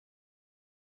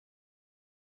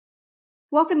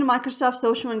Welcome to Microsoft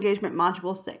Social Engagement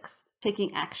Module 6,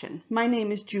 Taking Action. My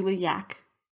name is Julie Yak.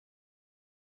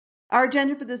 Our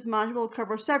agenda for this module will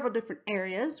cover several different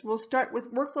areas. We'll start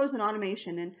with workflows and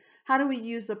automation and how do we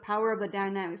use the power of the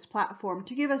Dynamics platform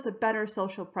to give us a better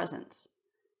social presence.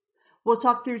 We'll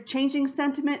talk through changing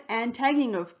sentiment and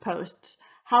tagging of posts.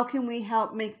 How can we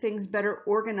help make things better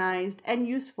organized and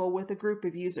useful with a group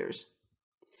of users?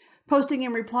 Posting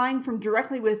and replying from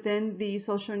directly within the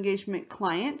social engagement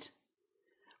client.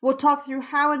 We'll talk through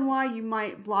how and why you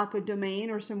might block a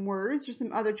domain or some words or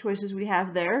some other choices we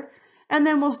have there. And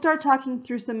then we'll start talking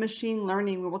through some machine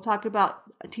learning where we'll talk about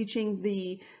teaching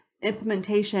the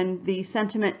implementation, the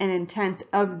sentiment and intent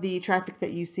of the traffic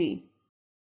that you see.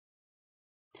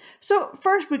 So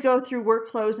first we go through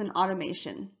workflows and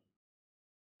automation.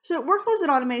 So workflows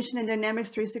and automation in Dynamics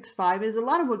 365 is a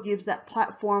lot of what gives that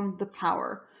platform the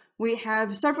power. We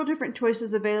have several different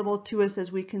choices available to us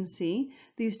as we can see.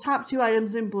 These top two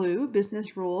items in blue,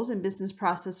 business rules and business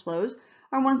process flows,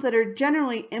 are ones that are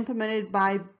generally implemented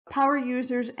by power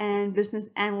users and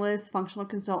business analysts, functional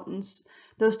consultants,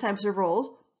 those types of roles.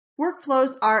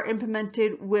 Workflows are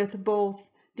implemented with both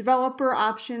developer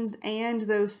options and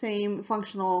those same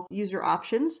functional user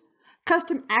options.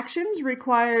 Custom actions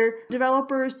require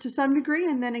developers to some degree,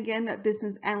 and then again that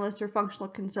business analyst or functional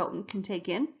consultant can take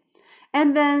in.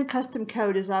 And then custom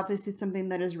code is obviously something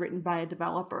that is written by a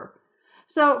developer.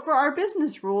 So for our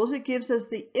business rules, it gives us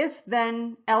the if,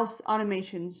 then, else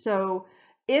automation. So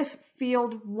if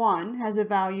field 1 has a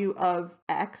value of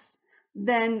X,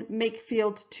 then make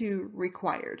field 2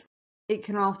 required. It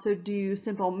can also do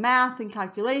simple math and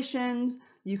calculations.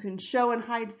 You can show and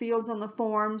hide fields on the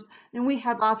forms, and we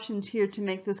have options here to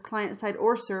make this client side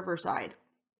or server side.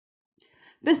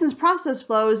 Business process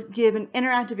flows give an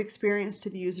interactive experience to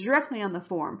the user directly on the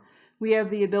form. We have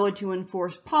the ability to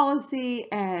enforce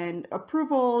policy and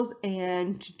approvals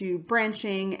and to do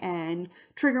branching and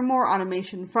trigger more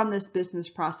automation from this business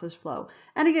process flow.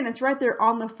 And again, it's right there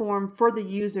on the form for the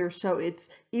user, so it's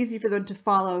easy for them to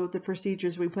follow the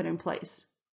procedures we put in place.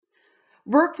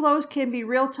 Workflows can be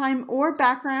real-time or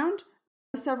background.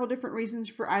 Several different reasons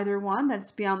for either one.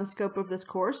 That's beyond the scope of this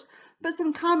course, but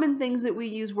some common things that we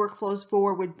use workflows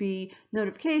for would be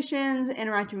notifications,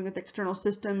 interacting with external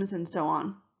systems, and so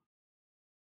on.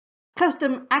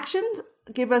 Custom actions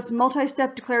give us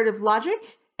multi-step declarative logic,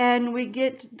 and we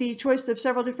get the choice of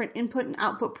several different input and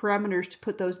output parameters to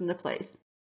put those into place.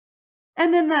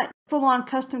 And then that full-on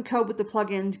custom code with the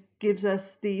plugins gives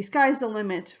us the sky's the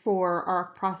limit for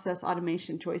our process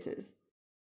automation choices.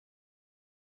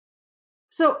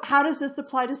 So how does this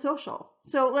apply to social?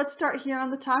 So let's start here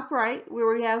on the top right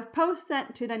where we have post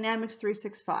sent to Dynamics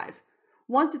 365.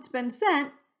 Once it's been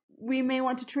sent, we may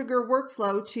want to trigger a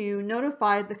workflow to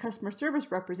notify the customer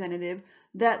service representative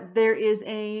that there is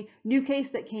a new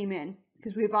case that came in,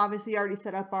 because we've obviously already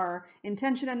set up our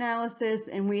intention analysis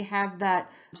and we have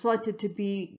that selected to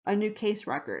be a new case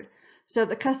record. So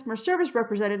the customer service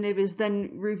representative is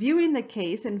then reviewing the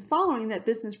case and following that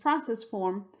business process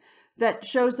form that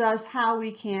shows us how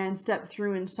we can step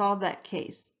through and solve that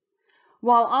case.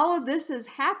 While all of this is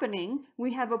happening,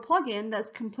 we have a plugin that's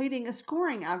completing a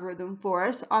scoring algorithm for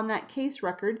us on that case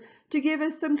record to give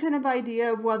us some kind of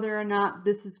idea of whether or not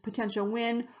this is potential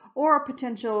win or a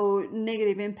potential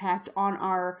negative impact on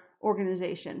our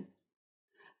organization.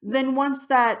 Then once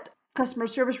that customer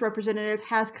service representative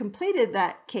has completed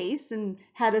that case and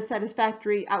had a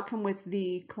satisfactory outcome with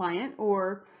the client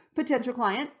or potential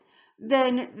client,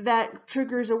 then that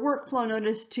triggers a workflow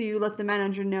notice to let the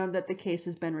manager know that the case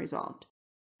has been resolved.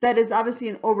 That is obviously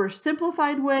an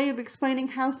oversimplified way of explaining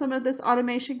how some of this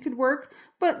automation could work,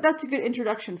 but that's a good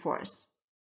introduction for us.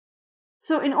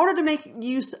 So in order to make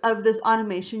use of this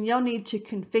automation, you'll need to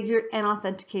configure and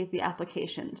authenticate the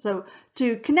application. So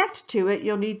to connect to it,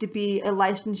 you'll need to be a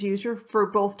licensed user for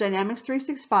both Dynamics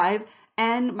 365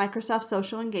 and Microsoft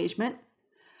Social Engagement.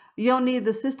 You'll need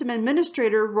the system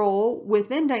administrator role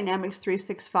within Dynamics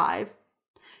 365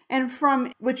 and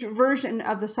from which version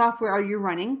of the software are you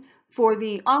running. For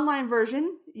the online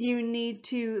version, you need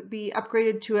to be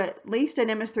upgraded to at least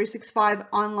Dynamics 365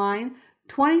 Online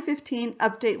 2015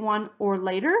 Update 1 or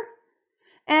later.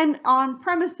 And on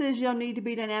premises, you'll need to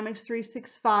be Dynamics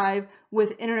 365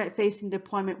 with internet-facing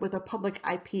deployment with a public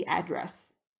IP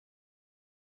address.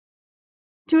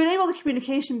 To enable the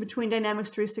communication between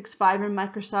Dynamics 365 and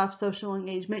Microsoft Social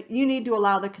Engagement, you need to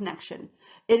allow the connection.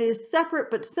 It is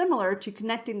separate but similar to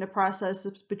connecting the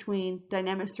processes between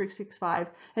Dynamics 365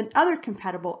 and other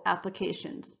compatible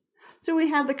applications. So we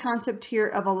have the concept here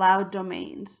of allowed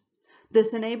domains.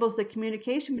 This enables the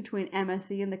communication between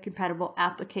MSE and the compatible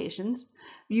applications.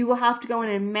 You will have to go in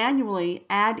and manually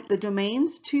add the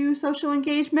domains to social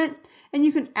engagement, and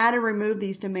you can add or remove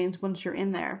these domains once you're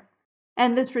in there.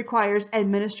 And this requires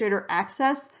administrator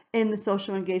access in the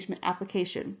social engagement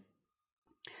application.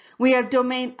 We have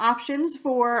domain options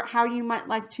for how you might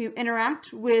like to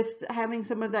interact with having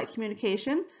some of that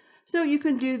communication. So you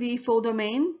can do the full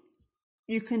domain,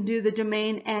 you can do the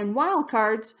domain and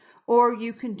wildcards, or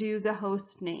you can do the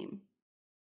host name.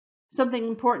 Something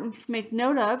important to make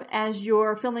note of as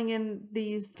you're filling in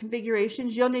these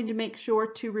configurations, you'll need to make sure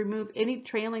to remove any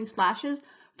trailing slashes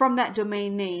from that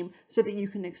domain name so that you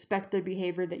can expect the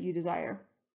behavior that you desire.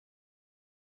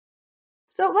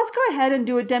 So let's go ahead and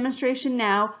do a demonstration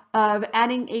now of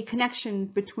adding a connection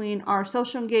between our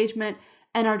social engagement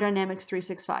and our Dynamics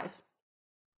 365.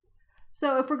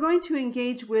 So if we're going to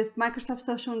engage with Microsoft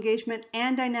Social Engagement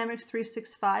and Dynamics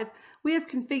 365, we have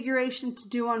configuration to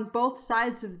do on both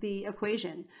sides of the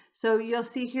equation. So you'll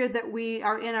see here that we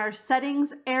are in our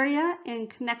settings area in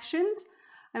connections.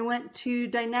 I went to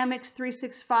Dynamics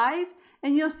 365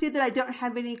 and you'll see that I don't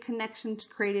have any connections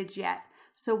created yet.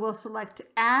 So we'll select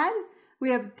Add. We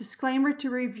have disclaimer to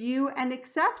review and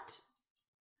accept.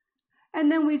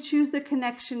 And then we choose the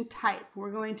connection type.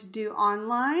 We're going to do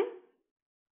online.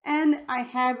 And I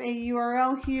have a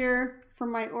URL here for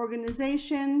my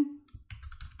organization,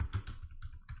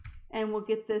 and we'll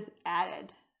get this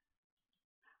added.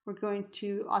 We're going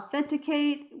to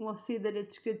authenticate. We'll see that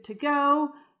it's good to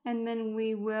go, and then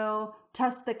we will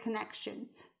test the connection.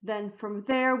 Then from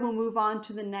there, we'll move on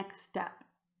to the next step.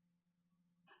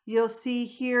 You'll see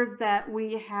here that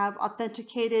we have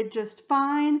authenticated just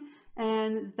fine,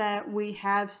 and that we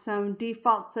have some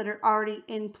defaults that are already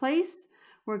in place.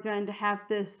 We're going to have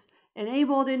this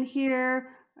enabled in here,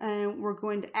 and we're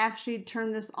going to actually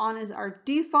turn this on as our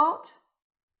default.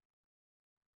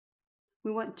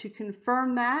 We want to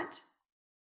confirm that,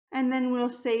 and then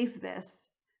we'll save this.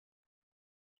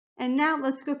 And now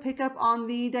let's go pick up on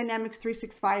the Dynamics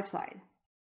 365 side.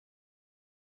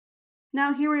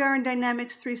 Now here we are in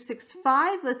Dynamics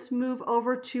 365. Let's move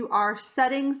over to our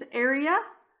settings area.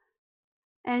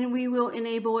 And we will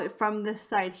enable it from this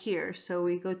side here. So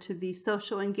we go to the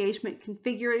social engagement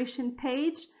configuration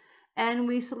page and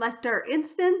we select our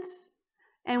instance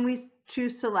and we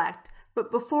choose select. But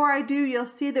before I do, you'll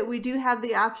see that we do have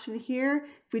the option here.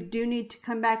 If we do need to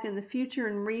come back in the future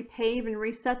and repave and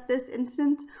reset this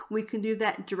instance, we can do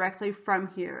that directly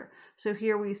from here. So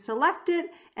here we select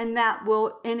it, and that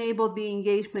will enable the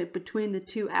engagement between the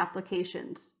two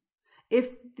applications. If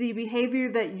the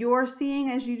behavior that you're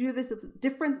seeing as you do this is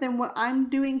different than what I'm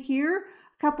doing here,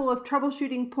 a couple of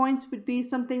troubleshooting points would be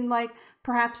something like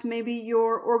perhaps maybe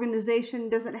your organization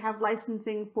doesn't have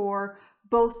licensing for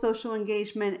both social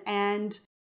engagement and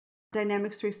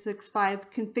Dynamics 365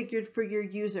 configured for your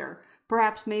user.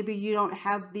 Perhaps maybe you don't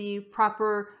have the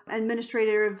proper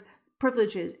administrative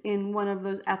privileges in one of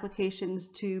those applications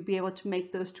to be able to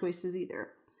make those choices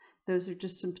either. Those are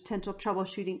just some potential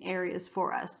troubleshooting areas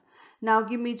for us. Now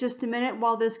give me just a minute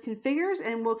while this configures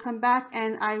and we'll come back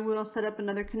and I will set up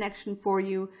another connection for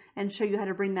you and show you how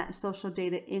to bring that social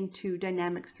data into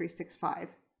Dynamics 365.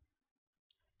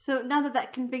 So now that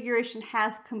that configuration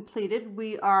has completed,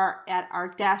 we are at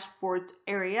our dashboards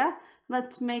area.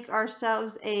 Let's make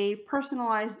ourselves a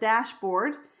personalized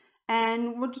dashboard.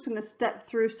 And we're just going to step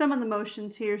through some of the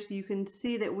motions here so you can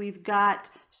see that we've got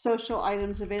social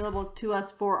items available to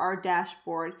us for our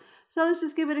dashboard. So let's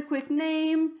just give it a quick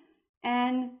name.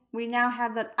 And we now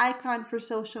have that icon for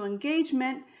social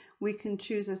engagement. We can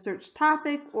choose a search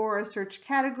topic or a search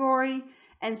category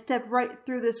and step right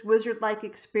through this wizard-like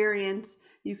experience.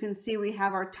 You can see we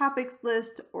have our topics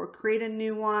list or create a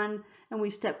new one, and we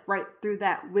step right through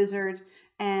that wizard.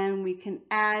 And we can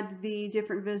add the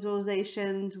different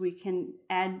visualizations. We can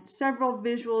add several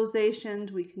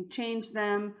visualizations. We can change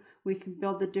them. We can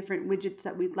build the different widgets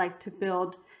that we'd like to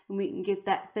build, and we can get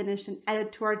that finished and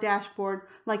added to our dashboard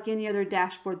like any other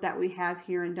dashboard that we have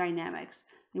here in Dynamics.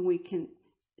 And we can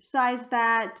size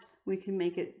that. We can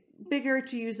make it bigger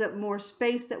to use up more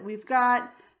space that we've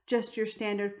got. Just your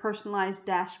standard personalized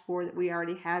dashboard that we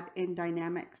already have in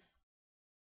Dynamics.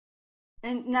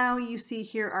 And now you see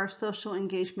here our social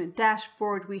engagement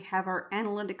dashboard. We have our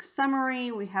analytics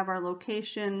summary, we have our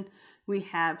location, we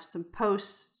have some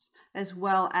posts, as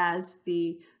well as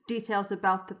the details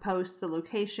about the posts, the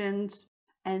locations,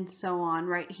 and so on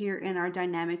right here in our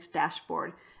Dynamics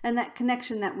dashboard. And that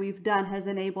connection that we've done has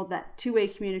enabled that two-way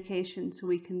communication so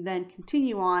we can then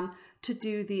continue on to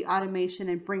do the automation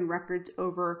and bring records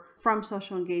over from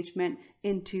social engagement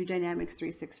into Dynamics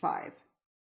 365.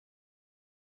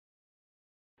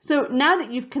 So now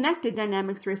that you've connected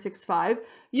Dynamics 365,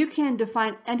 you can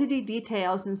define entity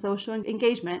details in social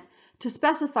engagement to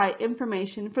specify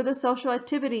information for the social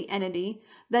activity entity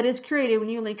that is created when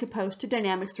you link a post to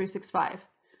Dynamics 365.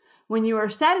 When you are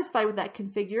satisfied with that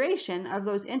configuration of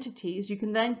those entities, you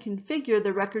can then configure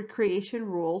the record creation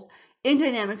rules in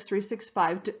Dynamics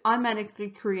 365 to automatically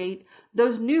create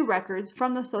those new records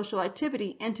from the social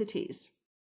activity entities.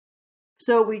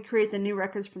 So we create the new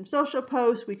records from social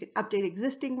posts, we can update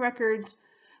existing records,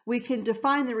 we can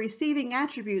define the receiving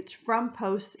attributes from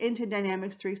posts into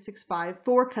Dynamics 365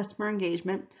 for customer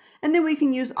engagement, and then we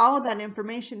can use all of that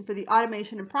information for the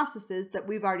automation and processes that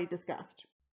we've already discussed.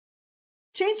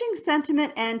 Changing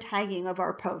sentiment and tagging of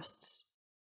our posts.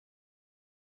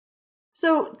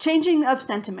 So changing of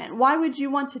sentiment. Why would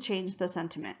you want to change the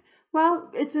sentiment?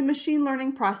 Well, it's a machine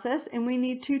learning process and we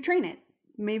need to train it.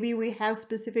 Maybe we have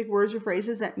specific words or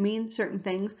phrases that mean certain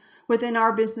things within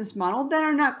our business model that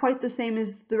are not quite the same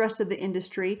as the rest of the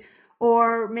industry,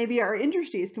 or maybe our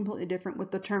industry is completely different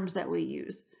with the terms that we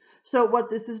use. So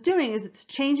what this is doing is it's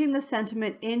changing the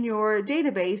sentiment in your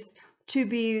database to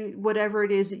be whatever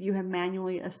it is that you have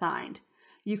manually assigned.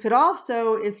 You could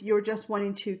also, if you're just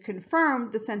wanting to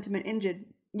confirm the sentiment engine,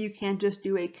 you can just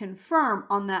do a confirm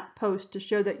on that post to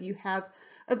show that you have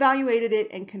evaluated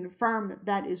it and confirm that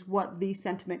that is what the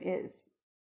sentiment is.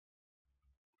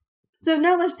 So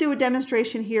now let's do a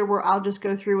demonstration here where I'll just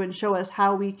go through and show us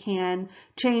how we can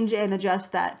change and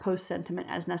adjust that post sentiment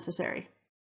as necessary.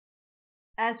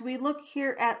 As we look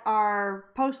here at our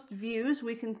post views,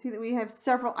 we can see that we have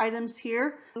several items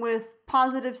here with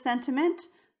positive sentiment,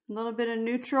 a little bit of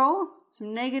neutral,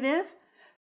 some negative.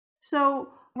 So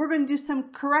we're going to do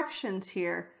some corrections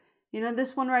here.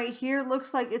 This one right here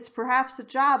looks like it's perhaps a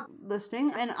job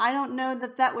listing, and I don't know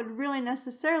that that would really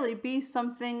necessarily be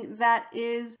something that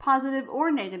is positive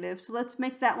or negative. So let's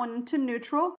make that one into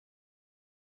neutral.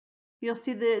 You'll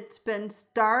see that it's been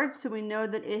starred, so we know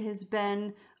that it has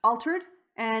been altered.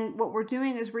 And what we're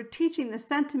doing is we're teaching the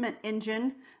sentiment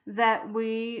engine that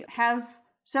we have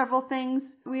several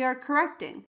things we are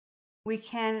correcting. We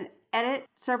can edit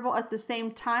several at the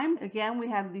same time. Again, we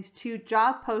have these two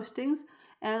job postings,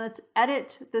 and let's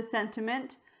edit the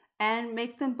sentiment and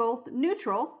make them both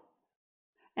neutral.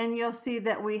 And you'll see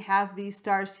that we have these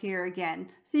stars here again.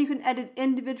 So you can edit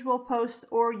individual posts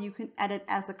or you can edit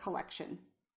as a collection.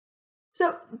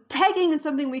 So tagging is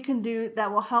something we can do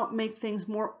that will help make things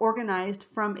more organized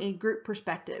from a group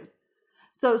perspective.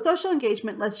 So social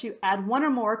engagement lets you add one or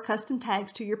more custom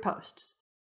tags to your posts.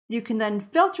 You can then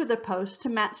filter the posts to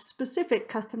match specific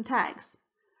custom tags.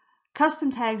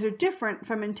 Custom tags are different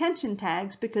from intention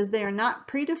tags because they are not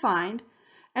predefined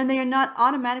and they are not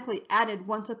automatically added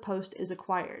once a post is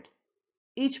acquired.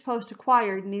 Each post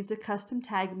acquired needs a custom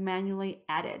tag manually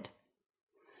added.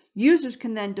 Users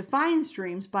can then define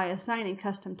streams by assigning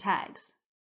custom tags.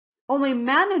 Only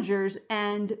managers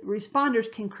and responders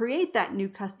can create that new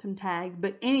custom tag,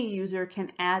 but any user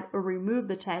can add or remove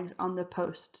the tags on the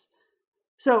posts.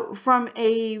 So from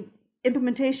a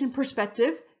implementation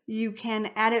perspective, you can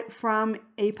add it from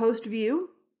a post view.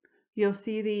 You'll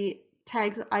see the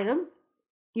tags item.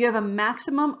 You have a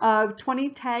maximum of 20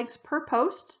 tags per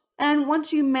post. And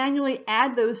once you manually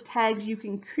add those tags, you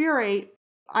can curate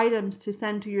items to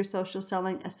send to your social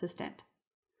selling assistant.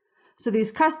 So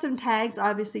these custom tags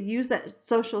obviously use that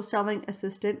social selling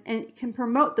assistant and can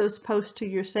promote those posts to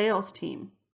your sales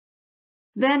team.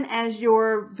 Then as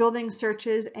you're building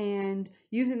searches and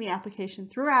using the application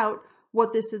throughout,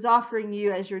 what this is offering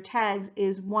you as your tags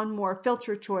is one more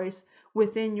filter choice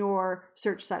within your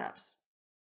search setups.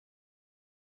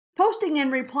 Posting and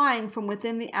replying from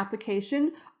within the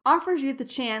application offers you the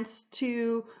chance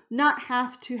to not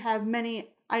have to have many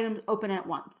items open at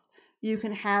once. You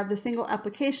can have the single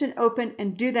application open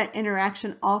and do that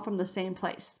interaction all from the same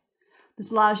place.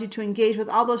 This allows you to engage with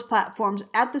all those platforms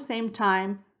at the same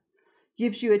time,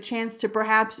 gives you a chance to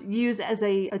perhaps use as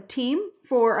a team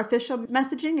for official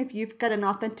messaging. If you've got an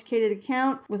authenticated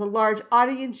account with a large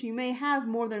audience, you may have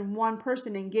more than one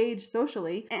person engaged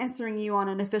socially, answering you on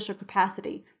an official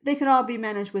capacity. They can all be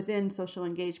managed within social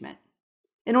engagement.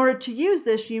 In order to use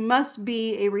this, you must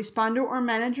be a responder or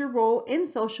manager role in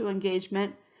social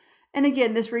engagement. And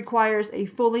again, this requires a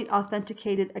fully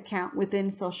authenticated account within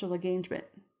social engagement.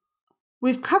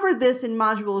 We've covered this in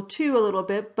Module 2 a little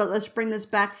bit, but let's bring this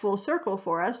back full circle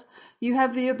for us. You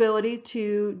have the ability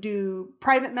to do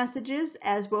private messages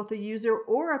as both a user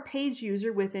or a page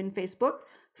user within Facebook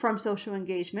from social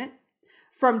engagement.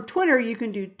 From Twitter, you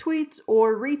can do tweets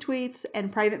or retweets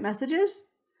and private messages.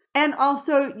 And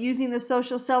also using the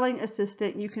social selling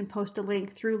assistant, you can post a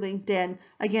link through LinkedIn.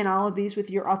 Again, all of these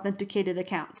with your authenticated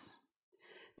accounts.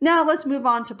 Now let's move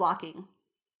on to blocking.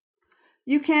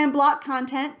 You can block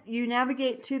content. You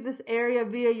navigate to this area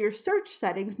via your search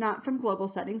settings, not from global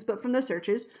settings, but from the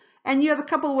searches. And you have a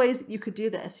couple of ways that you could do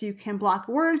this. You can block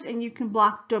words and you can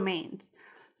block domains.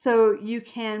 So you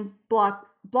can block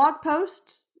blog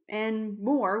posts and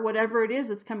more, whatever it is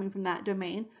that's coming from that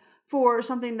domain, for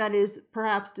something that is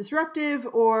perhaps disruptive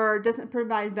or doesn't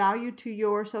provide value to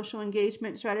your social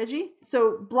engagement strategy.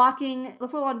 So blocking the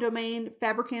full-on domain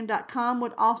fabricam.com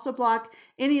would also block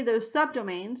any of those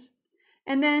subdomains.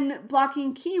 And then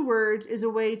blocking keywords is a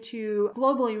way to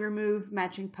globally remove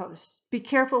matching posts. Be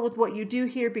careful with what you do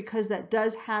here because that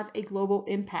does have a global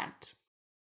impact.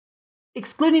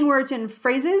 Excluding words and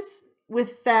phrases,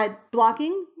 with that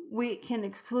blocking, we can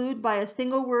exclude by a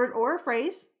single word or a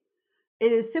phrase.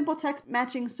 It is simple text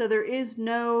matching, so there is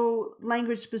no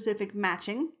language-specific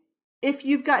matching. If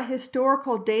you've got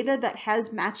historical data that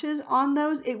has matches on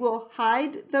those, it will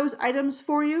hide those items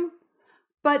for you,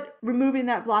 but removing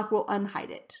that block will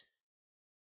unhide it.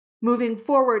 Moving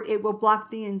forward, it will block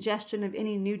the ingestion of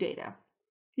any new data.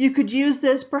 You could use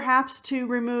this perhaps to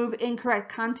remove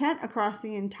incorrect content across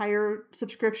the entire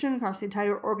subscription, across the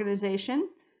entire organization.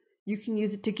 You can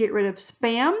use it to get rid of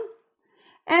spam.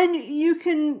 And you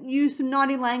can use some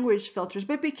naughty language filters,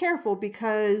 but be careful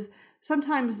because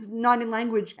sometimes naughty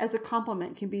language as a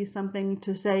compliment can be something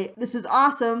to say, this is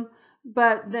awesome,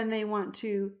 but then they want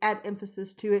to add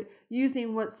emphasis to it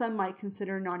using what some might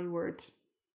consider naughty words.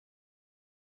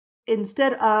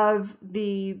 Instead of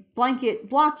the blanket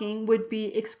blocking would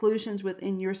be exclusions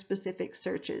within your specific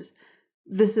searches.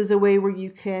 This is a way where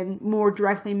you can more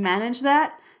directly manage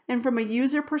that. And from a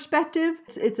user perspective,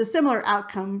 it's a similar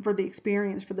outcome for the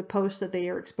experience for the posts that they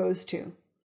are exposed to.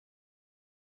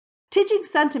 Teaching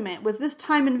sentiment with this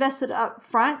time invested up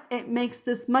front, it makes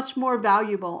this much more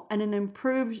valuable and it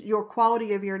improves your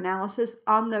quality of your analysis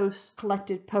on those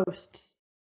collected posts.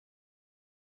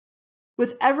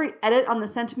 With every edit on the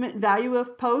sentiment value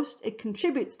of post, it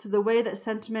contributes to the way that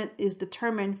sentiment is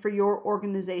determined for your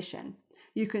organization.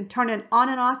 You can turn it on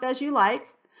and off as you like.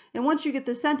 And once you get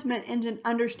the sentiment engine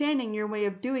understanding your way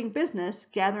of doing business,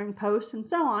 gathering posts and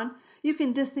so on, you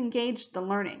can disengage the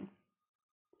learning.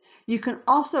 You can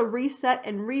also reset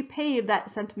and repave that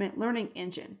sentiment learning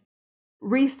engine.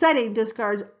 Resetting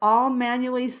discards all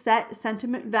manually set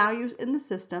sentiment values in the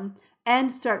system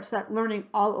and starts that learning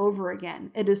all over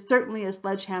again. It is certainly a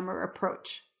sledgehammer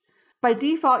approach. By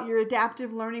default, your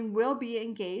adaptive learning will be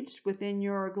engaged within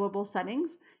your global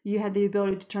settings. You have the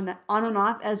ability to turn that on and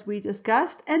off as we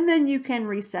discussed, and then you can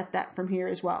reset that from here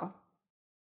as well.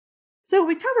 So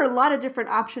we cover a lot of different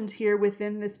options here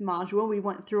within this module. We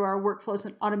went through our workflows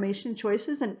and automation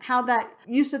choices and how that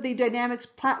use of the Dynamics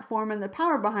platform and the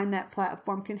power behind that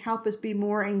platform can help us be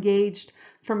more engaged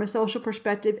from a social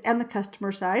perspective and the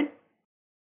customer side.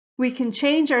 We can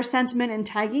change our sentiment and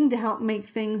tagging to help make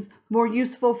things more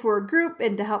useful for a group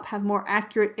and to help have more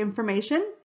accurate information.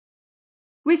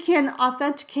 We can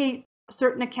authenticate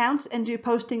certain accounts and do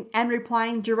posting and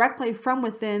replying directly from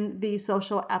within the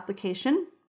social application.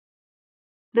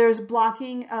 There's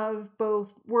blocking of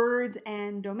both words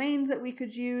and domains that we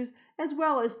could use, as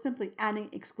well as simply adding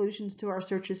exclusions to our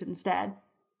searches instead.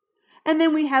 And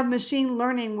then we have machine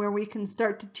learning where we can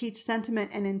start to teach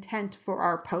sentiment and intent for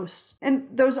our posts. And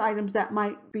those items that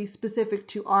might be specific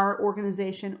to our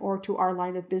organization or to our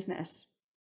line of business.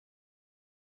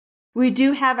 We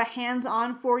do have a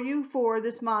hands-on for you for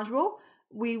this module.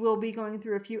 We will be going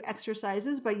through a few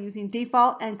exercises by using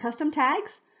default and custom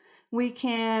tags. We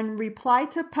can reply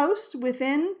to posts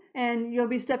within, and you'll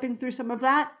be stepping through some of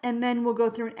that, and then we'll go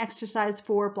through an exercise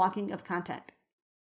for blocking of content.